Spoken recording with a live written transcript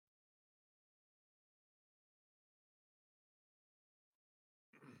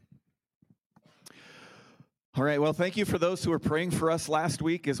All right, well, thank you for those who were praying for us last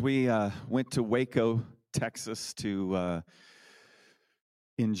week as we went to Waco, Texas to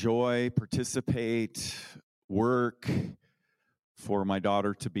enjoy, participate, work for my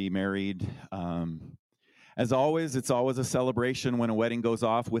daughter to be married. As always, it's always a celebration when a wedding goes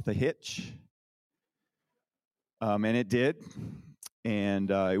off with a hitch, and it did,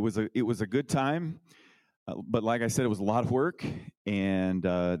 and it was a good time. But like I said, it was a lot of work, and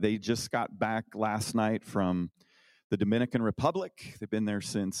they just got back last night from the Dominican Republic. They've been there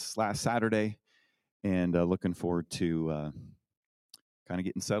since last Saturday, and looking forward to kind of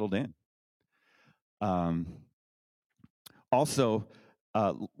getting settled in. Also,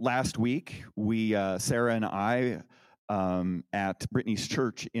 last week, Sarah and I, at Brittany's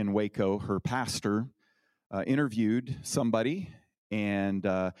church in Waco, her pastor, interviewed somebody, and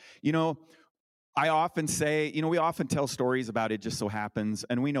I often say, we often tell stories about it just so happens,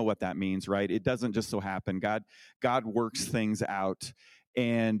 and we know what that means, right? It doesn't just so happen. God works things out,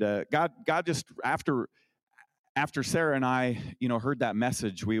 and God just after Sarah and I, heard that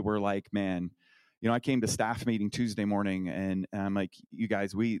message, we were like, man, I came to staff meeting Tuesday morning, and I'm like, you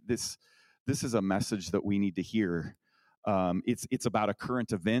guys, this is a message that we need to hear. It's about a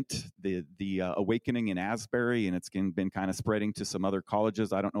current event, the awakening in Asbury, and it's been kind of spreading to some other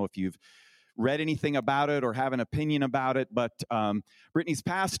colleges. I don't know if you've read anything about it or have an opinion about it, but Brittany's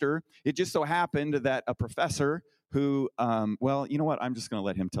pastor, it just so happened that a professor who, well, you know what? I'm just going to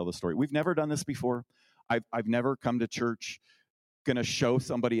let him tell the story. We've never done this before. I've never come to church going to show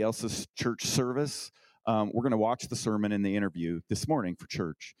somebody else's church service. We're going to watch the sermon and the interview this morning for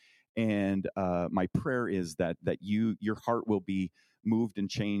church. And my prayer is that your heart will be moved and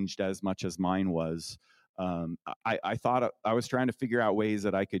changed as much as mine was. I thought I was trying to figure out ways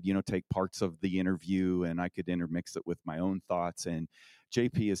that I could, take parts of the interview and I could intermix it with my own thoughts. And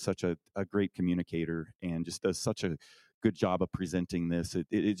JP is such a great communicator and just does such a good job of presenting this.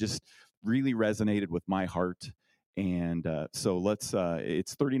 It just really resonated with my heart. And so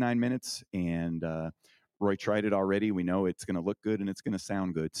it's 39 minutes, and Roy tried it already. We know it's going to look good and it's going to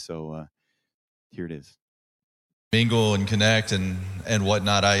sound good. So here it is. Mingle and connect and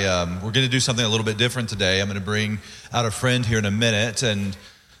whatnot. We're going to do something a little bit different today. I'm going to bring out a friend here in a minute, and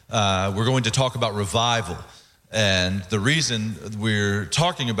we're going to talk about revival. And the reason we're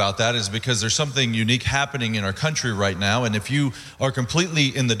talking about that is because there's something unique happening in our country right now. And if you are completely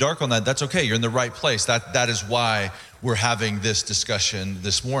in the dark on that, that's okay. You're in the right place. That is why we're having this discussion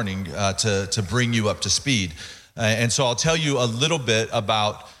this morning, to bring you up to speed. And so I'll tell you a little bit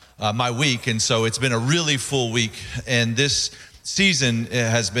about my week. And so it's been a really full week. And this season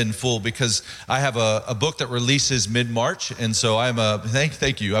has been full because I have a book that releases mid-March. And so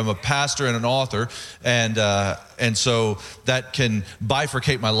thank you. I'm a pastor and an author. And so that can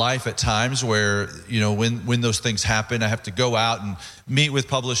bifurcate my life at times where, when those things happen, I have to go out and meet with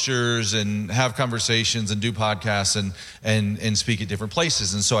publishers and have conversations and do podcasts and speak at different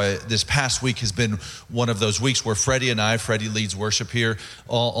places. And so this past week has been one of those weeks where Freddie leads worship here.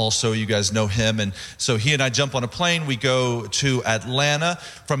 Also, you guys know him. And so he and I jump on a plane. We go to Atlanta.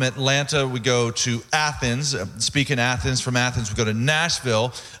 From Atlanta, we go to Athens, speak in Athens. From Athens, we go to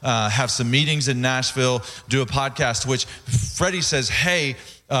Nashville, have some meetings in Nashville, do a podcast, which Freddie says, hey,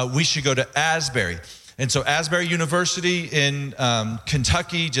 we should go to Asbury. And so Asbury University in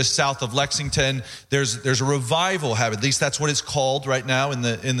Kentucky, just south of Lexington, there's a revival happening. At least that's what it's called right now in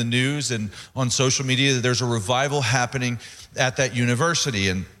the news and on social media. There's a revival happening at that university.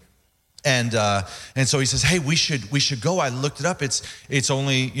 And so he says, hey, we should go. I looked it up. It's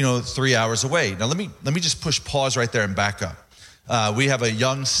only 3 hours away. Now let me just push pause right there and back up. We have a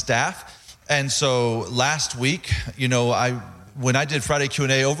young staff. And so last week, when I did Friday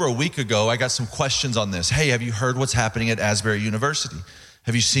Q&A over a week ago, I got some questions on this. Hey, have you heard what's happening at Asbury University?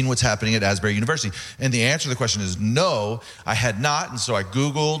 Have you seen what's happening at Asbury University? And the answer to the question is no, I had not. And so I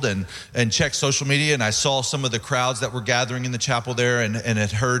Googled and checked social media, and I saw some of the crowds that were gathering in the chapel there and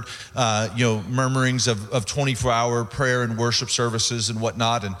had heard, murmurings of 24-hour prayer and worship services and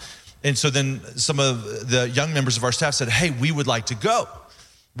whatnot. And so then some of the young members of our staff said, hey, we would like to go.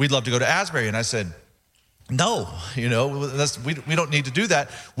 We'd love to go to Asbury. And I said, no, we don't need to do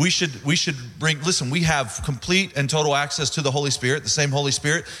that. We should listen, we have complete and total access to the Holy Spirit. The same Holy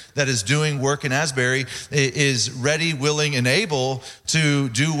Spirit that is doing work in Asbury is ready, willing, and able to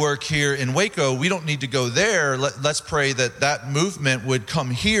do work here in Waco. We don't need to go there. Let's pray that movement would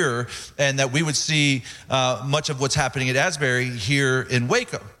come here and that we would see much of what's happening at Asbury here in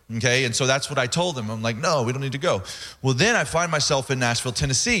Waco. Okay, and so that's what I told them. I'm like, no, we don't need to go. Well, then I find myself in Nashville,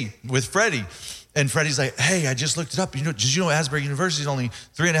 Tennessee with Freddie. And Freddie's like, hey, I just looked it up. Did you know Asbury University is only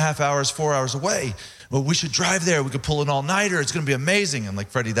 3.5 hours, 4 hours away? Well, we should drive there. We could pull an all-nighter. It's going to be amazing. I'm like,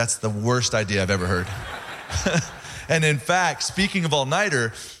 Freddie, that's the worst idea I've ever heard. And in fact, speaking of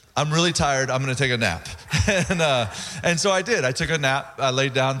all-nighter, I'm really tired. I'm going to take a nap. And so I did. I took a nap. I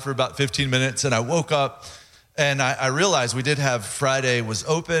laid down for about 15 minutes, and I woke up, and I realized we did have Friday was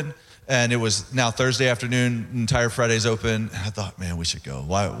open, and it was now Thursday afternoon, entire Friday's open. And I thought, man, we should go.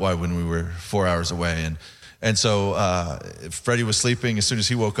 Why when we were 4 hours away? And so Freddie was sleeping. As soon as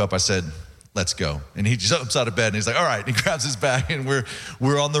he woke up, I said, let's go. And he jumps out of bed, and he's like, all right. And he grabs his bag, and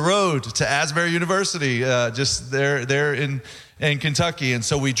we're on the road to Asbury University, just there in Kentucky. And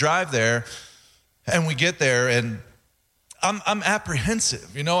so we drive there, and we get there, and I'm apprehensive.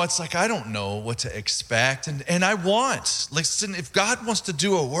 It's like, I don't know what to expect. And I listen, if God wants to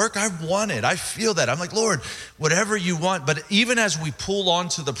do a work, I want it. I feel that. I'm like, Lord, whatever you want. But even as we pull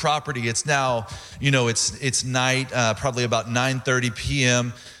onto the property, it's now, it's night, probably about 9:30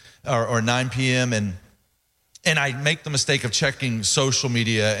 p.m. or 9 p.m. And I make the mistake of checking social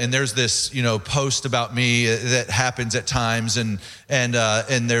media, and there's this, post about me that happens at times, and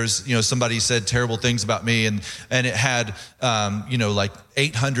there's, somebody said terrible things about me, and it had, like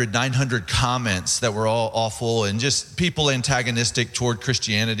 800, 900 comments that were all awful, and just people antagonistic toward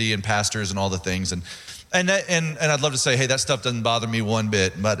Christianity and pastors and all the things, and I'd love to say, hey, that stuff doesn't bother me one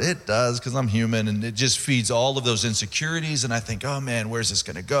bit, but it does, because I'm human, and it just feeds all of those insecurities. And I think, oh man, where's this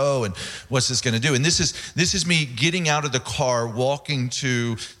going to go, and what's this going to do? And this is me getting out of the car, walking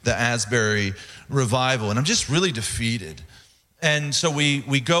to the Asbury revival, and I'm just really defeated. And so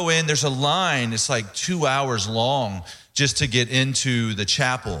we go in. There's a line. It's like 2 hours long just to get into the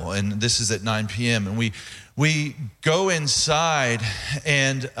chapel, and this is at 9 p.m. And we go inside,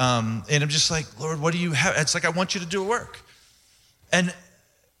 and I'm just like, Lord, what do you have? It's like, I want you to do a work. And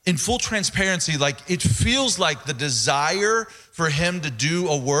in full transparency, like, it feels like the desire for him to do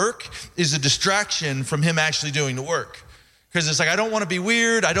a work is a distraction from him actually doing the work. Because it's like, I don't want to be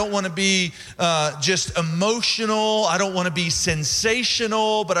weird. I don't want to be just emotional. I don't want to be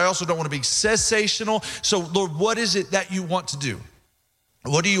sensational, but I also don't want to be sensational. So, Lord, what is it that you want to do?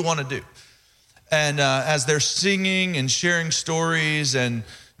 What do you want to do? And as they're singing and sharing stories and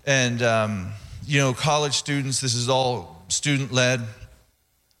college students, this is all student-led,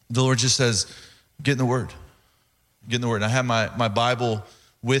 the Lord just says, get in the Word. Get in the Word. And I have my Bible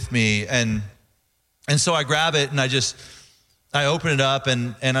with me, and so I grab it, and I open it up,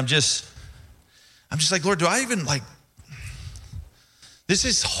 and I'm just like, Lord, do I even, like, this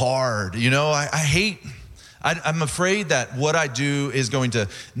is hard, I'm afraid that what I do is going to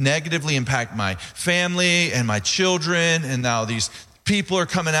negatively impact my family and my children, and now these people are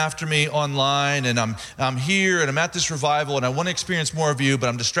coming after me online, and I'm here, and I'm at this revival, and I want to experience more of you, but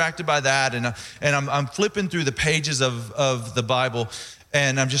I'm distracted by that, and I'm flipping through the pages of the Bible,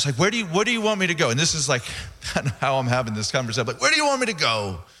 and I'm just like, what do you want me to go? And this is like how I'm having this conversation. Like, where do you want me to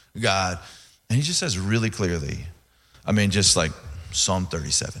go, God? And he just says really clearly, just like Psalm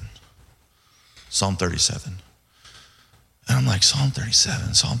 37. Psalm 37. And I'm like, Psalm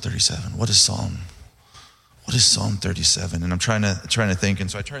 37. What is Psalm 37? And I'm trying to think,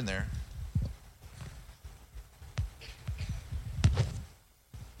 and so I turn there.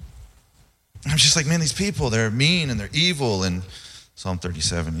 I'm just like, man, these people, they're mean and they're evil. And Psalm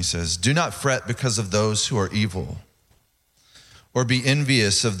 37, he says, do not fret because of those who are evil, or be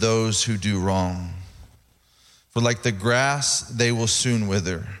envious of those who do wrong. For like the grass, they will soon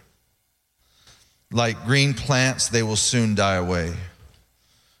wither. Like green plants, they will soon die away.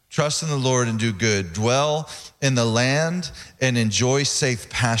 Trust in the Lord and do good. Dwell in the land and enjoy safe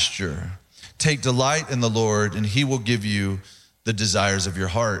pasture. Take delight in the Lord, and he will give you the desires of your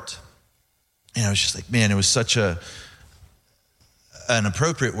heart. And I was just like, man, it was such an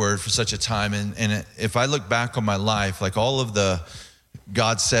appropriate word for such a time. And if I look back on my life, like all of the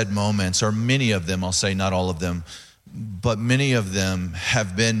God said moments, or many of them, I'll say not all of them, but many of them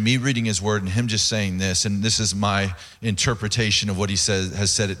have been me reading his word and him just saying this, and this is my interpretation of what he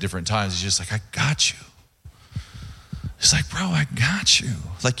has said at different times. He's just like, I got you. It's like, bro, I got you.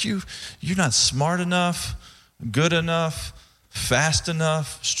 Like, you're not smart enough, good enough, fast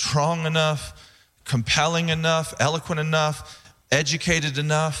enough, strong enough, compelling enough, eloquent enough, educated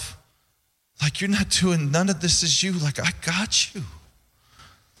enough. Like, you're not doing, none of this is you. Like, I got you.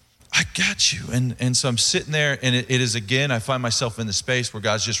 I got you. And so I'm sitting there, and it is, again, I find myself in the space where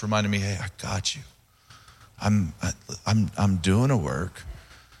God's just reminding me, hey, I got you. I'm doing a work.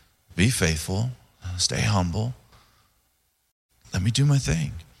 Be faithful. Stay humble. Let me do my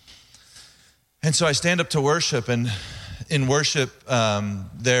thing. And so I stand up to worship, and in worship,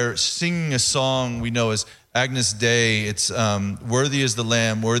 they're singing a song we know as Agnus Dei. It's worthy is the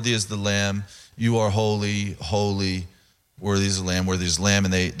Lamb, you are holy, holy, worthy is the Lamb, worthy is the Lamb.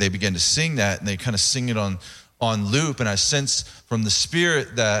 And they begin to sing that, and they kind of sing it on loop. And I sense from the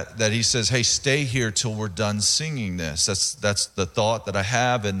Spirit that he says, hey, stay here till we're done singing this. That's the thought that I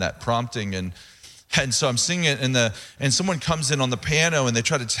have, and that prompting. And so I'm singing it, and someone comes in on the piano, and they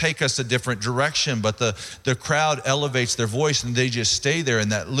try to take us a different direction, but the crowd elevates their voice, and they just stay there in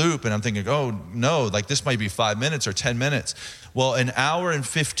that loop. And I'm thinking, oh no, like this might be 5 minutes or 10 minutes. Well, an hour and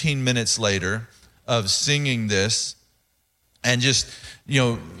 15 minutes later of singing this, and just,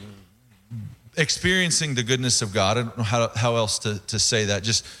 experiencing the goodness of God. I don't know how else to say that.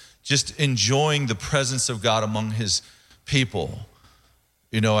 Just enjoying the presence of God among his people.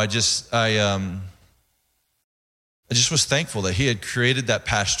 I just was thankful that he had created that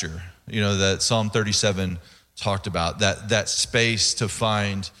pasture, that Psalm 37 talked about, that space to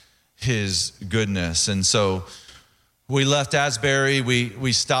find his goodness. And so we left Asbury.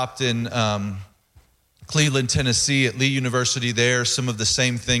 We stopped in Cleveland, Tennessee at Lee University there. Some of the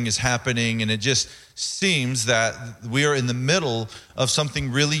same thing is happening, and it just seems that we are in the middle of something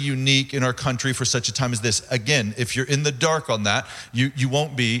really unique in our country for such a time as this. Again, if you're in the dark on that, you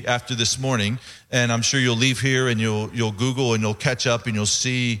won't be after this morning, and I'm sure you'll leave here and you'll Google and you'll catch up and you'll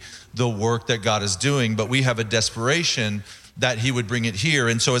see the work that God is doing. But we have a desperation that he would bring it here.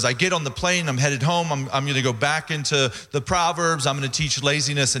 And so as I get on the plane, I'm headed home. I'm going to go back into the Proverbs. I'm going to teach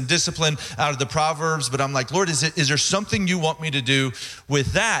laziness and discipline out of the Proverbs. But I'm like, Lord, is there something you want me to do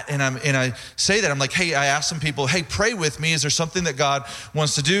with that? And I say that. I'm like, hey, I asked some people, hey, pray with me. Is there something that God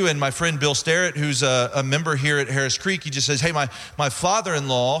wants to do? And my friend Bill Starrett, who's a member here at Harris Creek, he just says, hey, my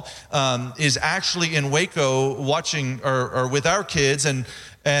father-in-law is actually in Waco watching or with our kids. And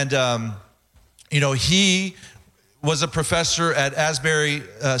he was a professor at Asbury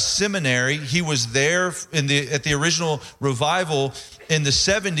Seminary. He was there at the original revival in the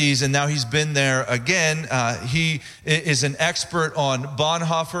 70s, and now he's been there again. He is an expert on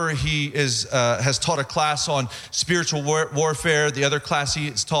Bonhoeffer. He has taught a class on spiritual warfare. The other class he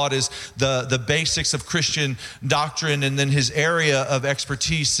has taught is the basics of Christian doctrine, and then his area of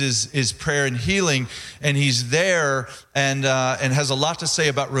expertise is prayer and healing. And he's there and has a lot to say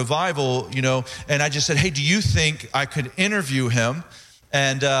about revival, And I just said, hey, do you think I could interview him?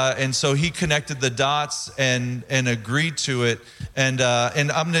 And so he connected the dots and agreed to it. And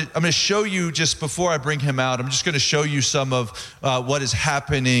I'm gonna show you, just before I bring him out, I'm just gonna show you some of what is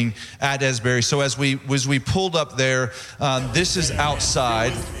happening at Asbury. So as we pulled up there, this is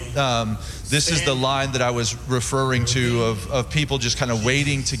outside. This is the line that I was referring to of people just kind of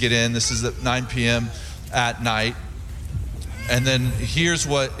waiting to get in. This is at 9 p.m. at night. And then here's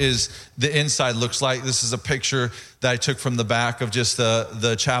what the inside looks like. This is a picture that I took from the back of just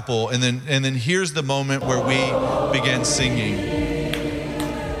the chapel. And then here's the moment where we began singing.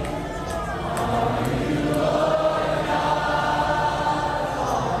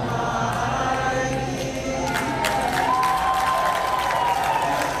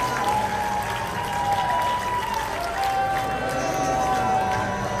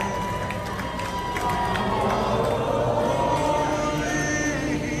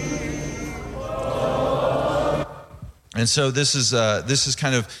 And so this is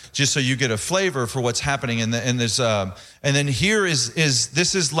kind of just so you get a flavor for what's happening. And then here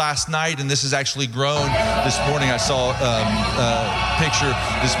this is last night, and this has actually grown this morning. I saw a picture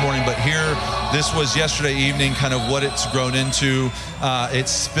this morning, but here, this was yesterday evening, kind of what it's grown into.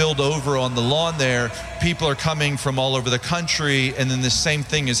 It's spilled over on the lawn there. People are coming from all over the country, and then the same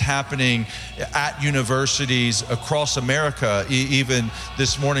thing is happening at universities across America, even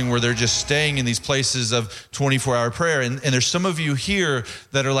this morning, where they're just staying in these places of 24-hour prayer. And there's some of you here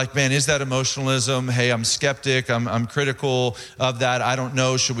that are like, man, is that emotionalism? Hey, I'm skeptic. I'm critical of that. I don't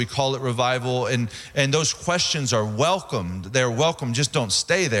know. Should we call it revival? And those questions are welcomed. They're welcome. Just don't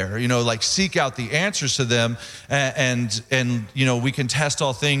stay there. Seek out the answers to them, and we can test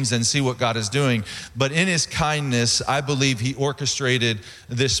all things and see what God is doing. But in his kindness, I believe he orchestrated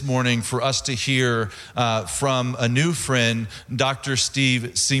this morning for us to hear from a new friend, Dr.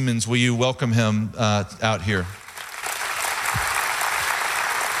 Steve Seamands. Will you welcome him out here?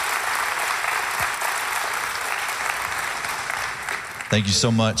 Thank you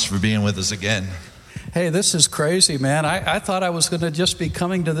so much for being with us again. Hey, this is crazy, man. I thought I was going to just be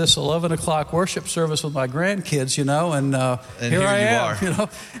coming to this 11 o'clock worship service with my grandkids, and here I am.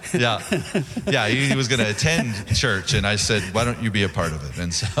 Yeah, he was going to attend church, and I said, why don't you be a part of it?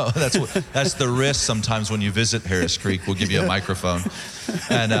 And so that's the risk sometimes when you visit Harris Creek. We'll give you a microphone.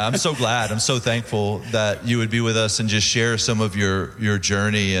 And I'm so glad, I'm so thankful that you would be with us and just share some of your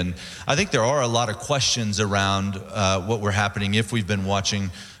journey. And I think there are a lot of questions around what we're happening if we've been watching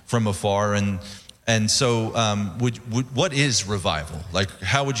from afar. And so what is revival? Like,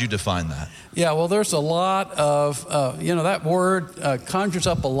 how would you define that? Yeah, well, there's a lot of, that word conjures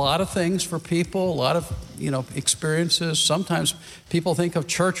up a lot of things for people, a lot of, experiences. Sometimes people think of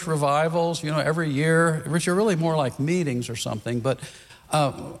church revivals, every year, which are really more like meetings or something. But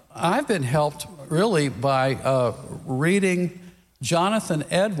I've been helped really by reading Jonathan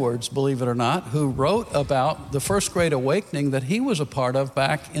Edwards, believe it or not, who wrote about the First Great Awakening that he was a part of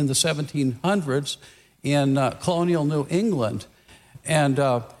back in the 1700s in colonial New England. And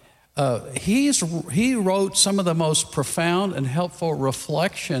he wrote some of the most profound and helpful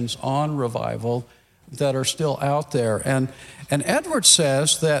reflections on revival that are still out there. And Edwards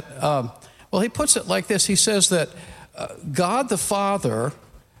says that, he puts it like this. He says that God the Father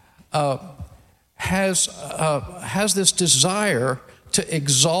has this desire to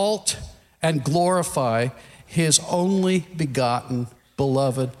exalt and glorify his only begotten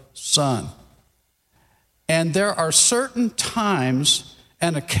beloved Son. And there are certain times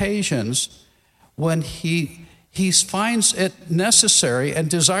and occasions when he finds it necessary and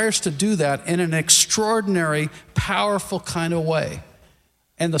desires to do that in an extraordinary, powerful kind of way.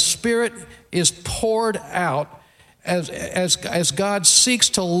 And the Spirit is poured out as God seeks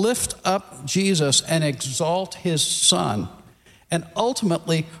to lift up Jesus and exalt his Son. And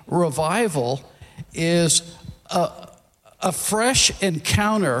ultimately, revival is a fresh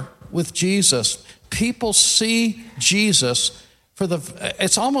encounter with Jesus. People see Jesus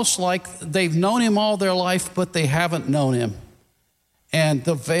it's almost like they've known him all their life, but they haven't known him. And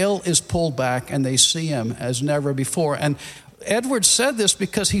the veil is pulled back and they see him as never before. And Edwards said this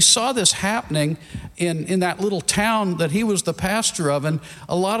because he saw this happening in that little town that he was the pastor of. And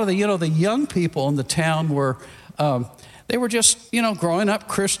a lot of the young people in the town were, they were just, growing up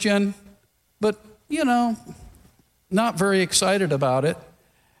Christian, but, not very excited about it.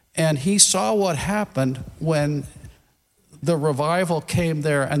 And he saw what happened when the revival came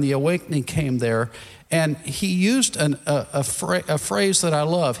there and the awakening came there. And he used a phrase that I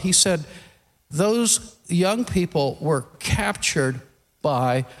love. He said, those young people were captured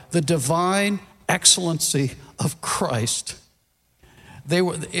by the divine excellency of Christ.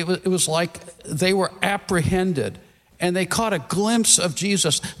 It was like they were apprehended and they caught a glimpse of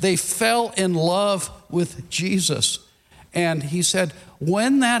Jesus. They fell in love with Jesus. And he said,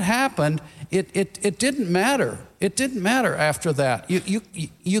 when that happened, it didn't matter. It didn't matter after that.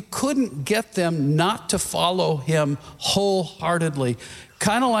 You couldn't get them not to follow him wholeheartedly.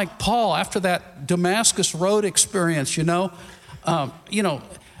 Kind of like Paul after that Damascus Road experience, where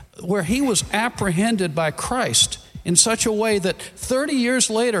he was apprehended by Christ in such a way that 30 years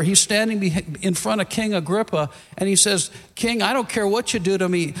later, he's standing in front of King Agrippa, and he says, King, I don't care what you do to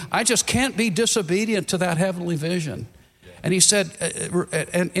me. I just can't be disobedient to that heavenly vision. And he said,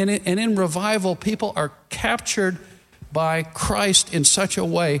 and in revival, people are captured by Christ in such a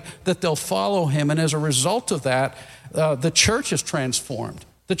way that they'll follow him. And as a result of that, the church is transformed.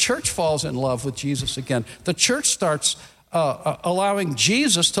 The church falls in love with Jesus again. The church starts allowing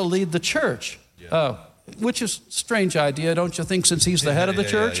Jesus to lead the church, which is a strange idea, don't you think, since he's the head of the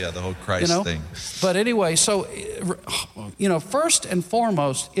church? Yeah, the whole Christ thing. But anyway, so, first and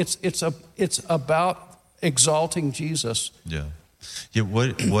foremost, it's about exalting Jesus. Yeah.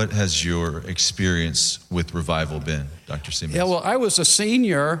 What has your experience with revival been, Dr. Siemens? Yeah, well, I was a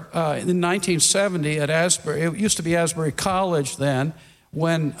senior in 1970 at Asbury. It used to be Asbury College then,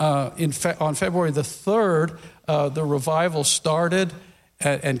 when on February the 3rd, the revival started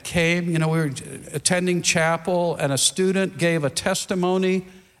and came. We were attending chapel, and a student gave a testimony,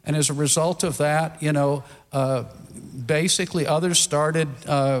 and as a result of that, basically others started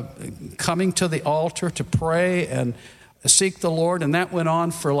coming to the altar to pray and seek the Lord, and that went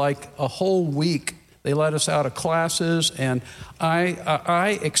on for like a whole week. They let us out of classes, and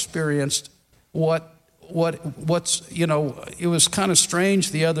I experienced what's it was kind of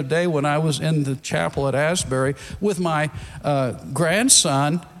strange the other day when I was in the chapel at Asbury with my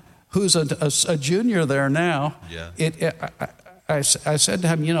grandson, who's a junior there now. Yeah. I said to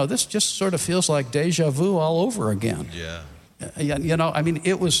him, this just sort of feels like deja vu all over again. Yeah.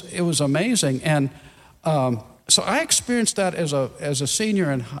 It was amazing, and so I experienced that as a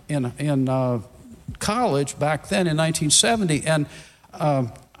senior in college back then in 1970, and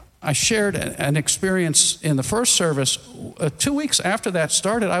I shared an experience in the first service. 2 weeks after that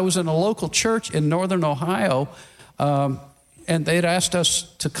started, I was in a local church in northern Ohio, and they'd asked us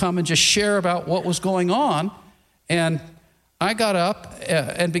to come and just share about what was going on. And I got up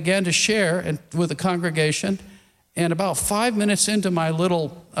and began to share with the congregation. And about 5 minutes into my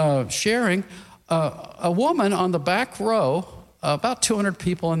little sharing, a woman on the back row, about 200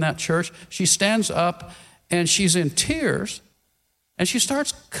 people in that church, she stands up and she's in tears. And she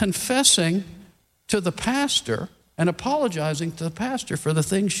starts confessing to the pastor and apologizing to the pastor for the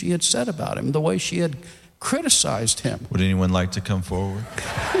things she had said about him, the way she had criticized him. Would anyone like to come forward?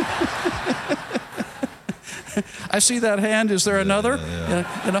 I see that hand. Is there another?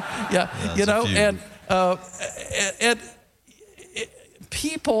 And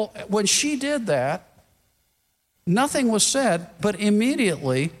people, when she did that, nothing was said, but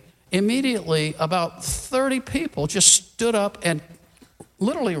immediately, about 30 people just stood up and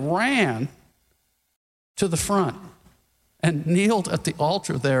literally ran to the front and kneeled at the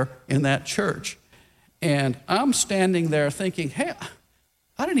altar there in that church. And I'm standing there thinking, hey,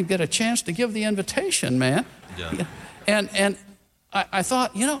 I didn't even get a chance to give the invitation, man. Yeah. And I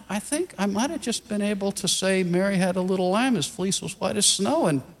thought, I think I might have just been able to say Mary had a little lamb, his fleece was white as snow,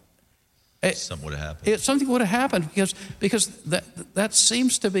 and something would have happened. Something would have happened because that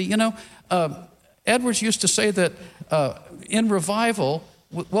seems to be, Edwards used to say that in revival,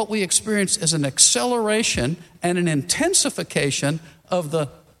 what we experience is an acceleration and an intensification of the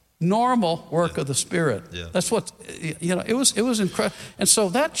normal work of the Spirit. Yeah. That's what, it was incredible. And so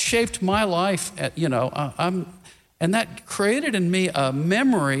that shaped my life, and that created in me a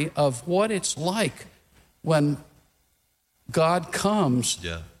memory of what it's like when God comes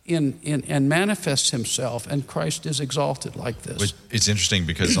and manifests himself, and Christ is exalted like this. It's interesting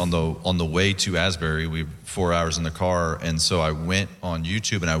because on the way to Asbury, we 4 hours in the car, and so I went on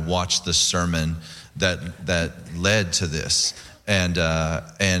YouTube and I watched the sermon that led to this, and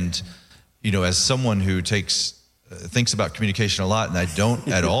as someone who thinks about communication a lot, and I don't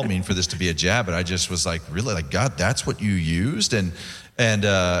at all mean for this to be a jab, but I just was like, really, like, God, that's what you used, and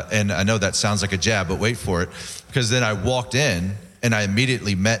I know that sounds like a jab, but wait for it, because then I walked in and I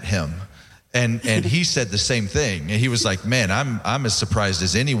immediately met him, and he said the same thing, and he was like, man, I'm as surprised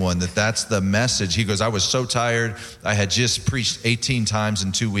as anyone that's the message. He goes, I was so tired. I had just preached 18 times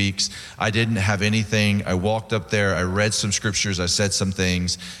in 2 weeks. I didn't have anything. I walked up there. I read some scriptures. I said some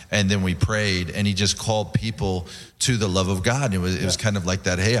things, and then we prayed, and he just called people to the love of God. And it was kind of like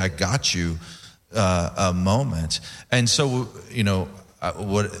that, hey, I got you a moment. And so,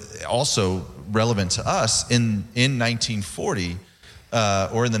 what also relevant to us in 1940,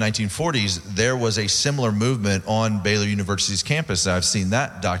 or in the 1940s, there was a similar movement on Baylor University's campus. I've seen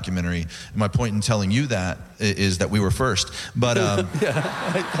that documentary. My point in telling you that is that we were first. But I'm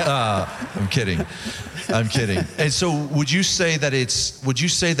kidding. And so, would you say that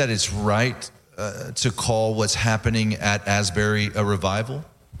it's right to call what's happening at Asbury a revival?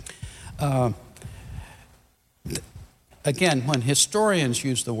 Again, when historians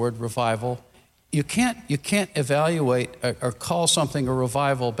use the word revival, you can't evaluate or call something a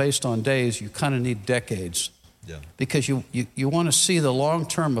revival based on days. You kind of need decades. Yeah. Because you want to see the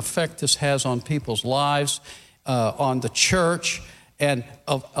long-term effect this has on people's lives, on the church, and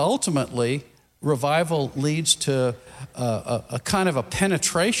ultimately, revival leads to a kind of a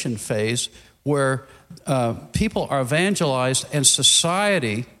penetration phase where people are evangelized and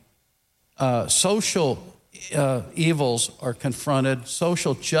society, social evils are confronted,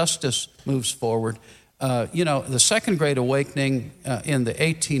 social justice moves forward. The Second Great Awakening in the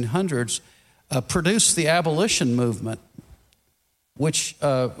 1800s produced the abolition movement, which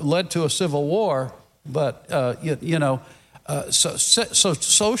led to a civil war, but, so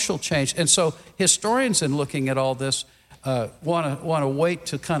social change. And so historians in looking at all this want to wait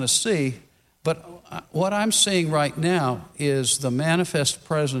to kind of see, but what I'm seeing right now is the manifest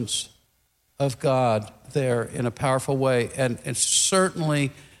presence of God there in a powerful way, and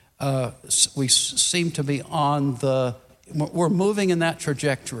certainly we seem to be we're moving in that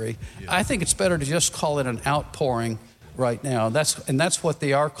trajectory. Yeah. I think it's better to just call it an outpouring right now. That's what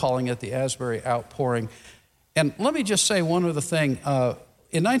they are calling it, the Asbury outpouring. And let me just say one other thing.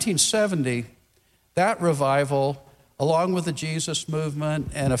 In 1970, that revival, along with the Jesus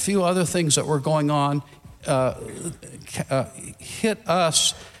movement and a few other things that were going on, hit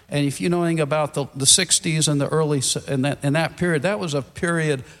us. And if you know anything about the 60s and the early, in that period, that was a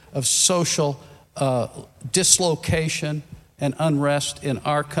period of social dislocation and unrest in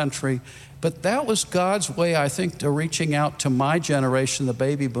our country. But that was God's way, I think, to reaching out to my generation, the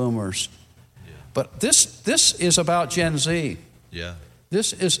baby boomers. But this is about Gen Z. Yeah.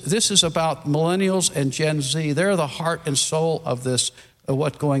 This is about millennials and Gen Z. They're the heart and soul of this, of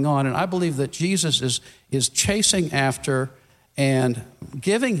what's going on. And I believe that Jesus is chasing after and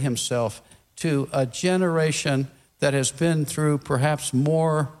giving himself to a generation that has been through perhaps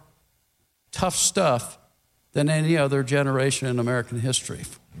more tough stuff than any other generation in American history.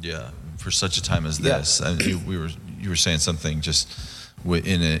 Yeah, for such a time as this. Yeah. You were saying something just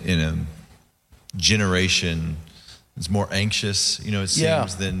in a generation is more anxious, it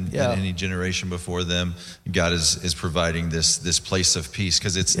seems, than any generation before them. God is providing this place of peace,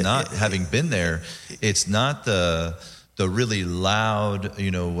 because it's not, having been there, it's not the really loud,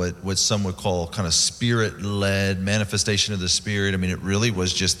 what some would call kind of spirit-led manifestation of the Spirit. I mean, it really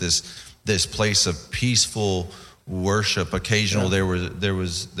was just this place of peaceful worship. Occasional, there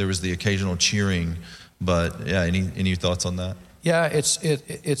was the occasional cheering, but any thoughts on that? Yeah,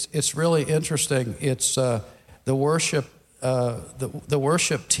 it's really interesting. It's the worship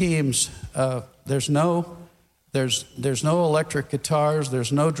teams. There's no electric guitars.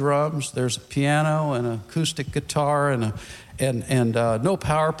 There's no drums. There's a piano and an acoustic guitar and no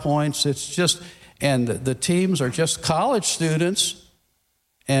PowerPoints. It's just, and the teams are just college students.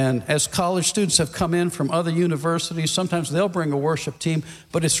 And as college students have come in from other universities, sometimes they'll bring a worship team,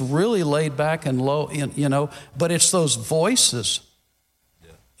 but it's really laid back and low, but it's those voices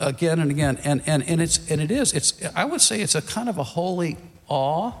again and again. And I would say it's a kind of a holy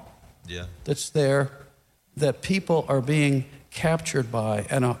awe that's there, that people are being captured by,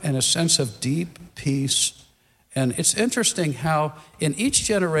 and a sense of deep peace. And it's interesting how in each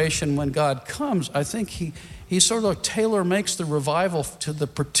generation when God comes, I think he sort of tailor makes the revival to the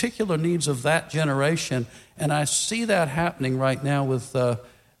particular needs of that generation. And I see that happening right now with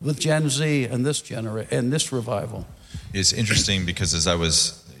Gen Z and this revival. It's interesting because as I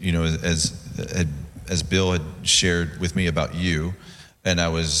was, as Bill had shared with me about you, and I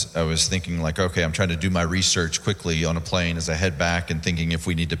was thinking like, okay, I'm trying to do my research quickly on a plane as I head back, and thinking if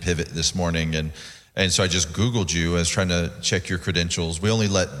we need to pivot this morning, and so I just Googled you. I was trying to check your credentials. We only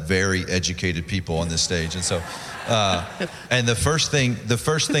let very educated people on this stage. And so, and the first thing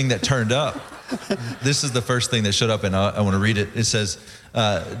that turned up, this is the first thing that showed up, and I want to read it. It says,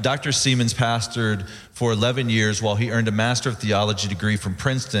 Dr. Seamands pastored for 11 years while he earned a Master of Theology degree from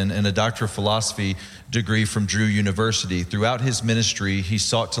Princeton and a Doctor of Philosophy degree from Drew University. Throughout his ministry, he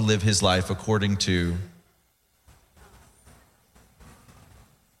sought to live his life according to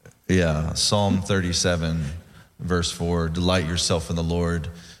Psalm 37, verse 4, delight yourself in the Lord,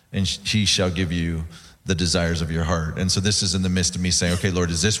 and he shall give you the desires of your heart. And so this is in the midst of me saying, okay, Lord,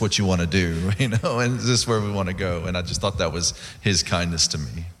 is this what you want to do? And is this where we want to go? And I just thought that was his kindness to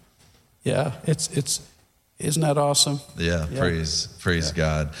me. Yeah, isn't that awesome? Yeah. Praise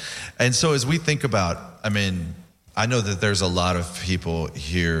God. And so as we think about, I know that there's a lot of people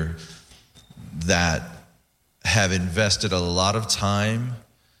here that have invested a lot of time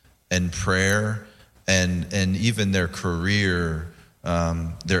and prayer and even their career,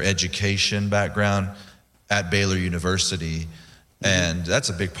 their education background at Baylor University. And that's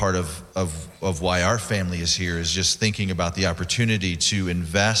a big part of why our family is here, is just thinking about the opportunity to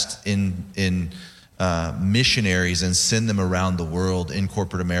invest in missionaries and send them around the world in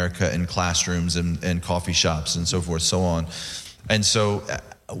corporate America, in classrooms and coffee shops and so forth, so on. And so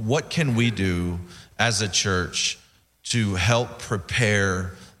what can we do as a church to help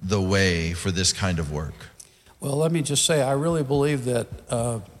prepare the way for this kind of work? Well, let me just say, I really believe that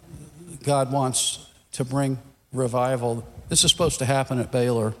God wants to bring revival. This is supposed to happen at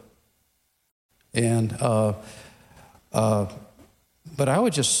Baylor. And but I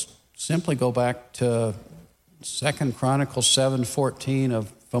would just simply go back to 2 Chronicles 7:14, a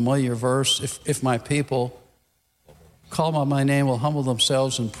familiar verse. If my people call by my name will humble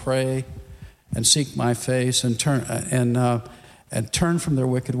themselves and pray and seek my face and turn from their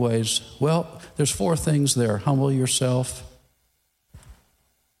wicked ways. Well, there's 4 things there. Humble yourself.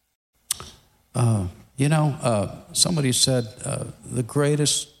 Somebody said the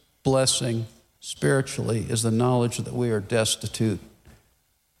greatest blessing spiritually is the knowledge that we are destitute.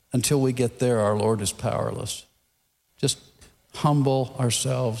 Until we get there, our Lord is powerless. Just humble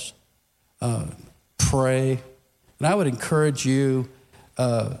ourselves, pray. And I would encourage you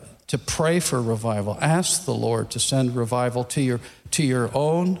to pray for revival. Ask the Lord to send revival to your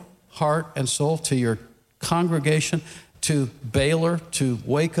own heart and soul, to your congregation, to Baylor, to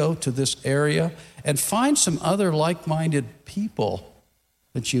Waco, to this area, and find some other like-minded people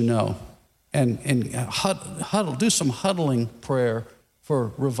that you know, and do some huddling prayer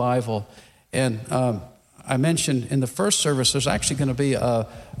for revival. And I mentioned in the first service, there's actually going to be a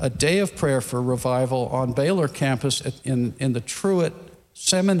day of prayer for revival on Baylor campus in the Truett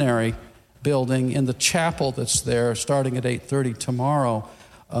Seminary building in the chapel that's there, starting at 8:30 tomorrow.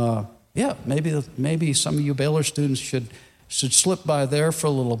 Maybe some of you Baylor students should slip by there for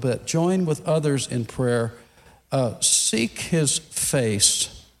a little bit. Join with others in prayer. Seek His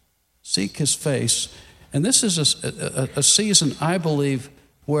face. Seek His face. And this is a season, I believe,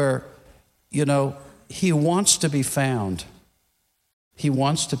 where, He wants to be found. He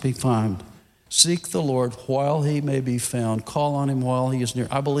wants to be found. Seek the Lord while He may be found. Call on Him while He is near.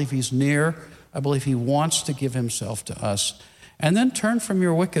 I believe He's near. I believe He wants to give Himself to us. And then turn from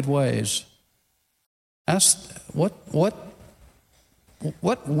your wicked ways. Ask, what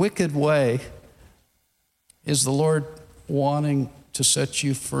wicked way is the Lord wanting to set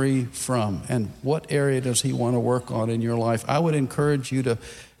you free from? And what area does He want to work on in your life? I would encourage you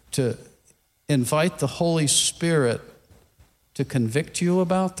to invite the Holy Spirit to convict you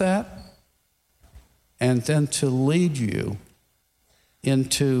about that, and then to lead you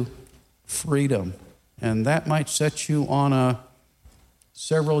into freedom. And that might set you on a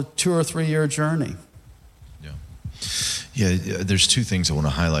 2 or 3 year journey. Yeah, there's two things I want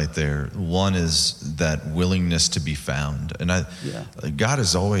to highlight there. One is that willingness to be found. And God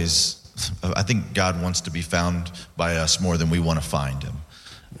is always, I think God wants to be found by us more than we want to find Him.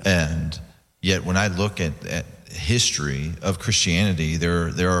 And yet when I look at history of Christianity,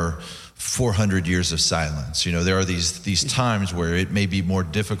 there are 400 years of silence. There are these times where it may be more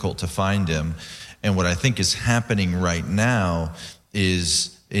difficult to find Him. And what I think is happening right now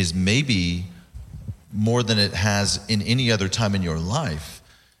is maybe more than it has in any other time in your life,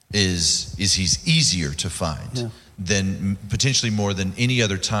 is He's easier to find than potentially more than any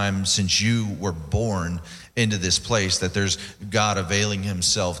other time since you were born into this place, that there's God availing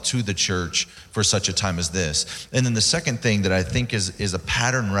Himself to the church for such a time as this. And then the second thing that I think is a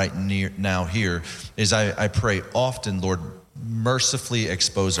pattern right now here is I pray often, Lord, mercifully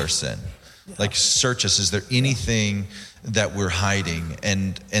expose our sin. Like, search us. Is there anything that we're hiding?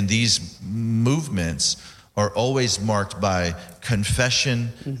 And these movements are always marked by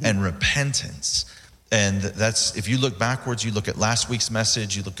confession and repentance. And that's, if you look backwards, you look at last week's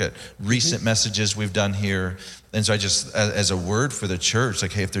message, you look at recent messages we've done here. And so I just, as a word for the church,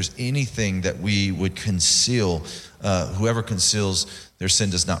 like, hey, if there's anything that we would conceal, whoever conceals their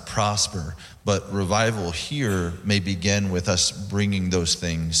sin does not prosper. But revival here may begin with us bringing those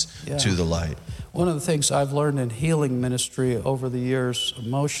things to the light. One of the things I've learned in healing ministry over the years,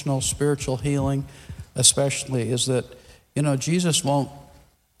 emotional, spiritual healing especially, is that, Jesus won't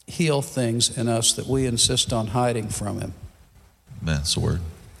heal things in us that we insist on hiding from Him. That's the word.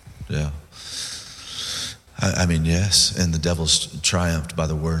 Yeah. I mean, yes, and the devil's triumphed by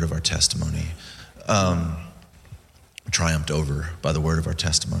the word of our testimony. Triumphed over by the word of our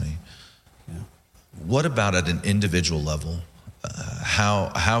testimony. Yeah. What about at an individual level?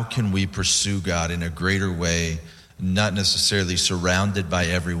 How can we pursue God in a greater way, not necessarily surrounded by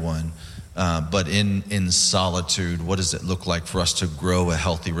everyone, but in solitude? What does it look like for us to grow a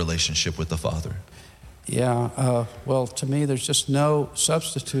healthy relationship with the Father? Yeah, well, to me, there's just no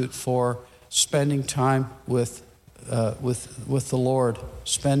substitute for spending time with the Lord,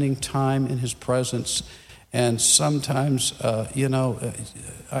 spending time in His presence. And sometimes,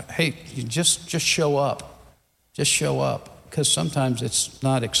 hey, you just show up. Just show up. Because sometimes it's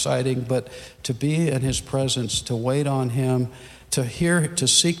not exciting, but to be in His presence, to wait on Him, to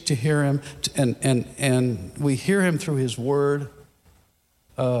seek to hear Him, and we hear Him through His Word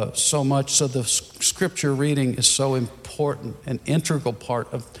so much. So the Scripture reading is so important, an integral part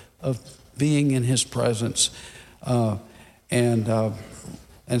of being in His presence, and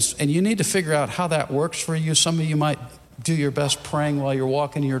you need to figure out how that works for you. Some of you might do your best praying while you're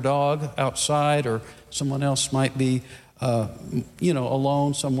walking your dog outside, or someone else might be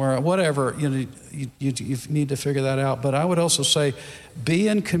alone somewhere, whatever. You need to figure that out. But I would also say, be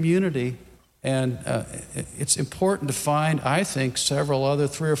in community, and it's important to find, I think, 3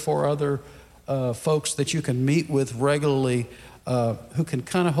 or 4 other folks that you can meet with regularly, who can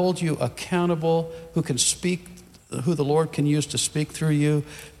kind of hold you accountable, who can speak, who the Lord can use to speak through you.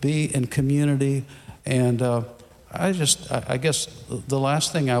 Be in community, and I guess the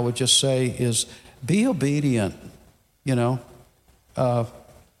last thing I would just say is, be obedient. He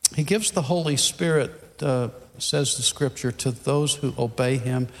gives the Holy Spirit, says the Scripture, to those who obey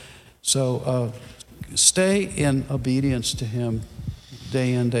Him. So stay in obedience to Him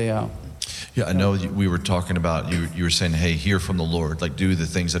day in, day out. Yeah, I know we were talking about, you were saying, hey, hear from the Lord, like do the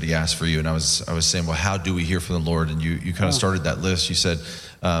things that He asks for you. And I was saying, well, how do we hear from the Lord? And you kind of started that list. You said,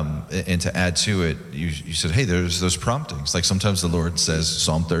 And to add to it, you said, hey, there's those promptings. Like sometimes the Lord says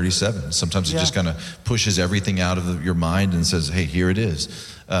Psalm 37. Sometimes He just kind of pushes everything out of your mind and says, hey, here it is.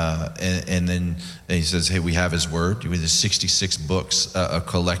 And then He says, hey, we have His Word. We have 66 books, a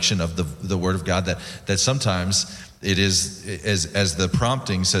collection of the Word of God that sometimes it is, as the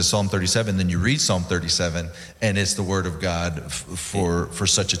prompting says Psalm 37, then you read Psalm 37, and it's the Word of God for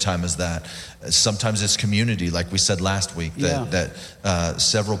such a time as that. Sometimes it's community, like we said last week, that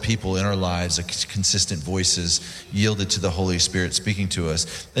several people in our lives, consistent voices, yielded to the Holy Spirit speaking to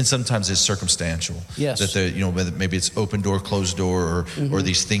us. And sometimes it's circumstantial. Yes. That maybe it's open door, closed door, or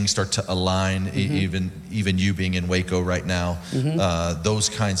these things start to align. Even you being in Waco right now, those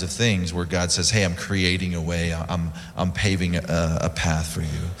kinds of things where God says, "Hey, I'm creating a way. I'm paving a path for you."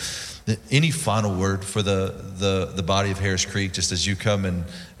 Any final word for the body of Harris Creek, just as you come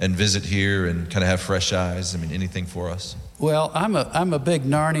and visit here and kind of have fresh eyes? I mean, anything for us? Well, I'm a big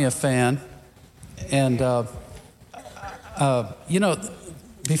Narnia fan, and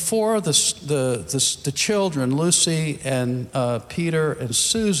before the children, Lucy and Peter and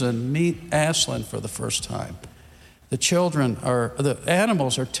Susan meet Aslan for the first time, the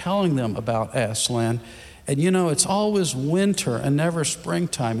animals are telling them about Aslan. And it's always winter and never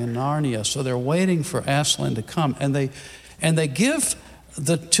springtime in Narnia, so they're waiting for Aslan to come. And they give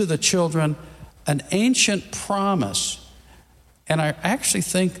to the children an ancient promise. And I actually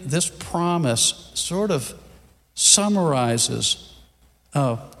think this promise sort of summarizes,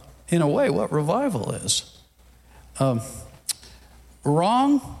 in a way, what revival is.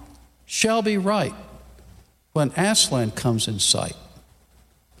 Wrong shall be right when Aslan comes in sight.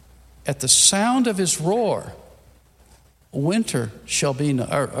 At the sound of his roar, winter shall be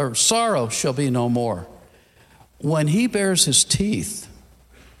or sorrow shall be no more. When he bares his teeth,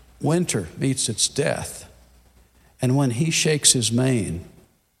 winter meets its death. And when he shakes his mane,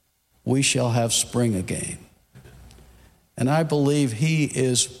 we shall have spring again. And I believe he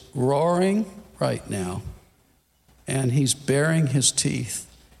is roaring right now, and he's baring his teeth,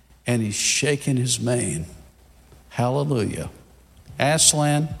 and he's shaking his mane. Hallelujah.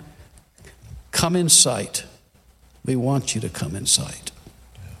 Aslan, come in sight. We want you to come in sight.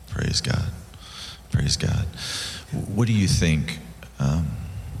 Praise God. Praise God. What do you think,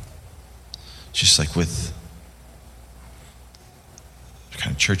 just like with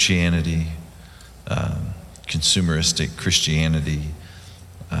kind of churchianity, consumeristic Christianity,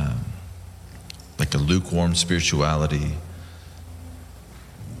 like a lukewarm spirituality,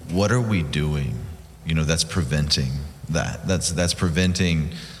 what are we doing, that's preventing that? That's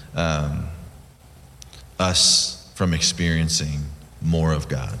preventing us from experiencing more of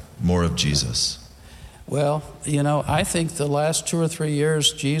God, more of Jesus? Well, I think the last 2 or 3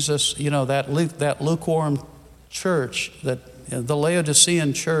 years, Jesus, that lukewarm church, that the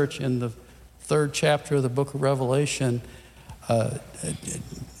Laodicean church in the 3rd chapter of the book of Revelation,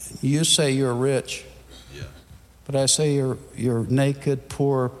 you say you're rich, but I say you're naked,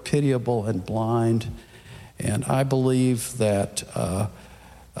 poor, pitiable, and blind. And I believe that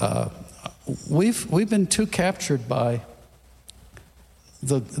we've been too captured by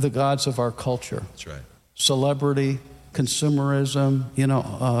the gods of our culture. That's right. Celebrity, consumerism.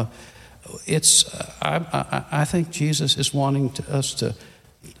 I think Jesus is wanting us to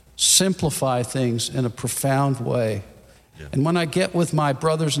simplify things in a profound way. Yeah. And when I get with my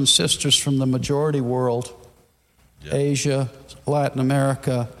brothers and sisters from the majority world, Asia, Latin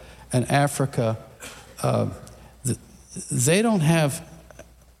America, and Africa, they don't have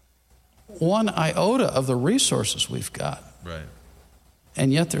one iota of the resources we've got. Right.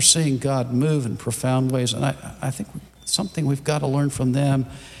 And yet they're seeing God move in profound ways. And I think something we've got to learn from them.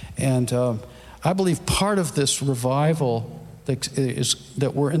 And I believe part of this revival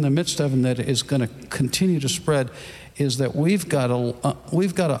that we're in the midst of and that is going to continue to spread is that we've got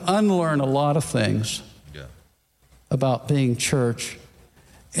to unlearn a lot of things about being church.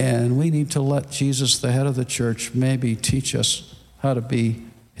 And we need to let Jesus, the head of the church, maybe teach us how to be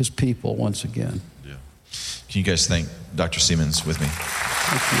his people once again. Yeah. Can you guys thank Dr. Siemens with me?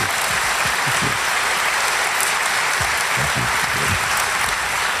 Thank you. Thank you. Thank you.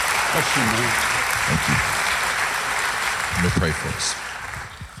 Bless you, man. Thank you. I'm going to pray for us.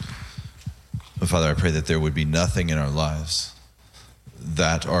 Father, I pray that there would be nothing in our lives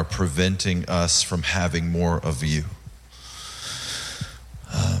that are preventing us from having more of you.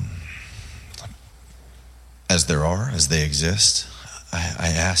 As they exist, I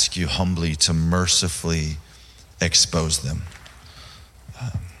ask you humbly to mercifully expose them.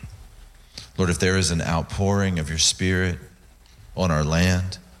 Lord, if there is an outpouring of your Spirit on our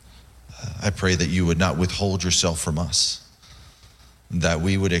land, I pray that you would not withhold yourself from us. that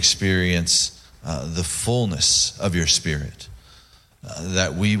we would experience the fullness of your Spirit,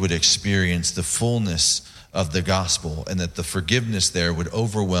 that we would experience the fullness of the gospel, and that the forgiveness there would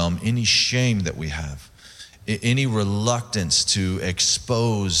overwhelm any shame that we have, any reluctance to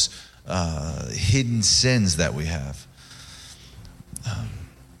expose hidden sins that we have.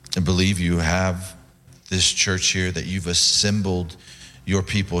 I believe you have this church here, that you've assembled your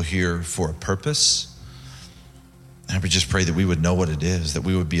people here for a purpose. And I would just pray that we would know what it is, that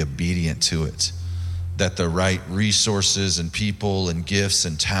we would be obedient to it, that the right resources and people and gifts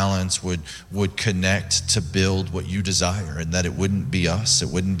and talents would connect to build what you desire, and that it wouldn't be us, it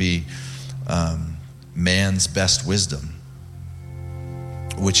wouldn't be man's best wisdom,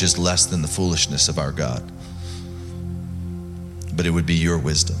 which is less than the foolishness of our God, but it would be your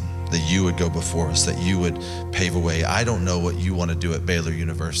wisdom, that you would go before us, that you would pave a way. I don't know what you want to do at Baylor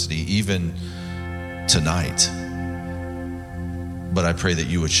University, even tonight, but I pray that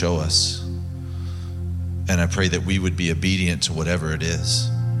you would show us. And I pray that we would be obedient to whatever it is.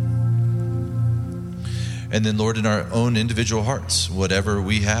 And then, Lord, in our own individual hearts, whatever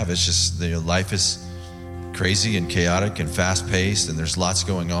we have, it's just, life is crazy and chaotic and fast-paced, and there's lots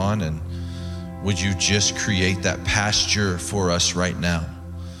going on. And would you just create that pasture for us right now,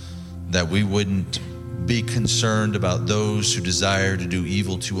 that we wouldn't be concerned about those who desire to do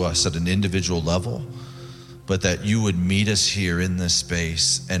evil to us at an individual level, but that you would meet us here in this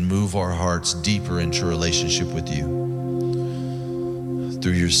space and move our hearts deeper into relationship with you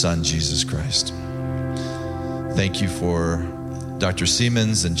through your Son, Jesus Christ. Thank you for Dr.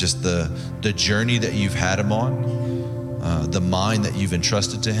 Siemens and just the journey that you've had him on, the mind that you've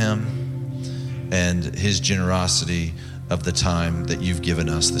entrusted to him, and his generosity of the time that you've given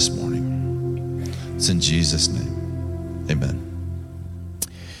us this morning. It's in Jesus' name, amen.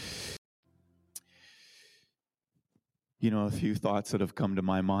 A few thoughts that have come to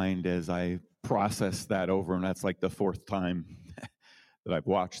my mind as I process that over, and that's like the fourth time that I've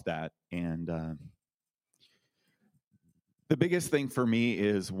watched that. And the biggest thing for me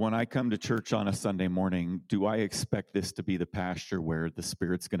is, when I come to church on a Sunday morning, do I expect this to be the pasture where the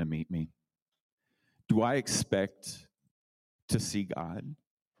Spirit's going to meet me? Do I expect to see God?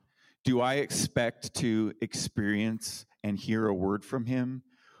 Do I expect to experience and hear a word from him?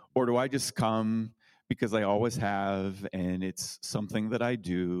 Or do I just come because I always have, and it's something that I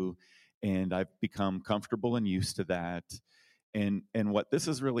do, and I've become comfortable and used to that? And what this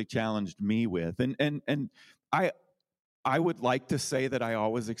has really challenged me with, and I would like to say that I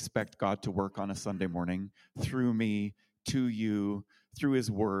always expect God to work on a Sunday morning through me, to you, through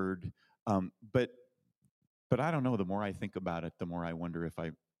his word. But I don't know, the more I think about it, the more I wonder if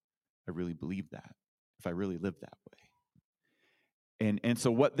I really believe that, if I really live that way. And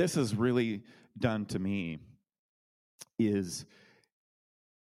so what this has really done to me is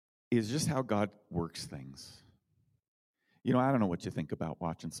just how God works things. I don't know what you think about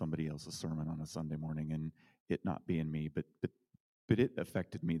watching somebody else's sermon on a Sunday morning and it not being me, but it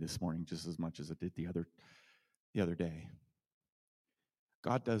affected me this morning just as much as it did the other day.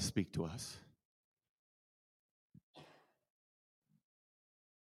 God does speak to us.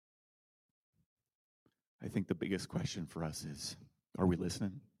 I think the biggest question for us is, are we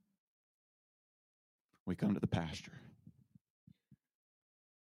listening? We come to the pasture.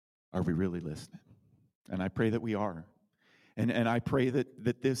 Are we really listening? And I pray that we are. And I pray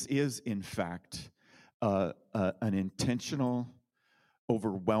that this is, in fact, an intentional,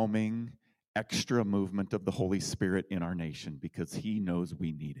 overwhelming, extra movement of the Holy Spirit in our nation, because he knows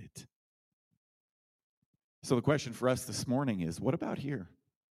we need it. So the question for us this morning is, what about here?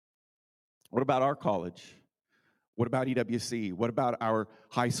 What about our college? What about EWC? What about our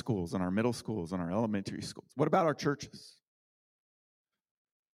high schools and our middle schools and our elementary schools? What about our churches?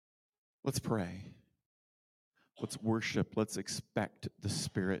 Let's pray. Let's worship. Let's expect the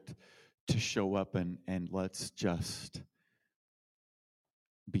Spirit to show up, and let's just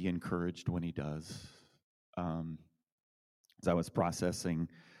be encouraged when he does. As I was processing,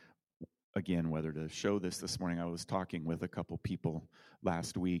 again, whether to show this morning, I was talking with a couple people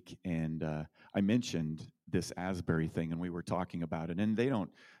last week, and I mentioned this Asbury thing, and we were talking about it. And they don't,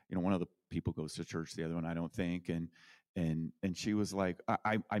 one of the people goes to church, the other one I don't think. And she was like,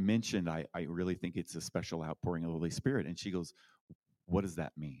 I mentioned, I really think it's a special outpouring of the Holy Spirit. And she goes, what does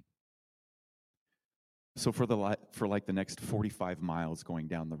that mean? So for like the next 45 miles going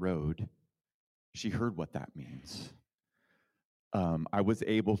down the road, she heard what that means. I was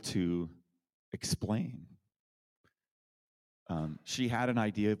able to explain. She had an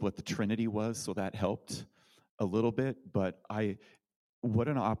idea of what the Trinity was, so that helped a little bit. But what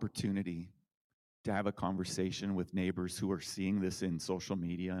an opportunity to have a conversation with neighbors who are seeing this in social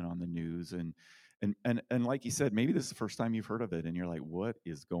media and on the news. And like you said, maybe this is the first time you've heard of it, and you're like, what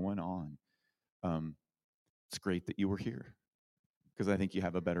is going on? It's great that you were here, because I think you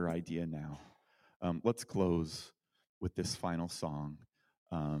have a better idea now. Let's close with this final song,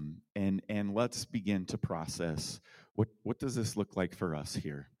 and let's begin to process what does this look like for us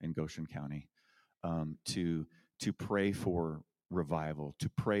here in Goshen County, to pray for revival, to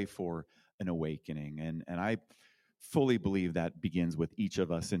pray for an awakening, and I fully believe that begins with each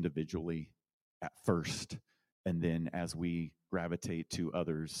of us individually at first, and then as we gravitate to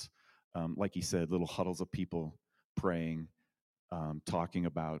others, like you said, little huddles of people praying, talking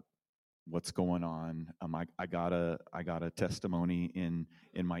about what's going on. I got a testimony in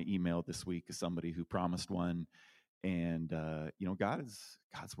my email this week of somebody who promised one, and God's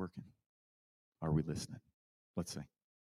working. Are we listening? Let's sing.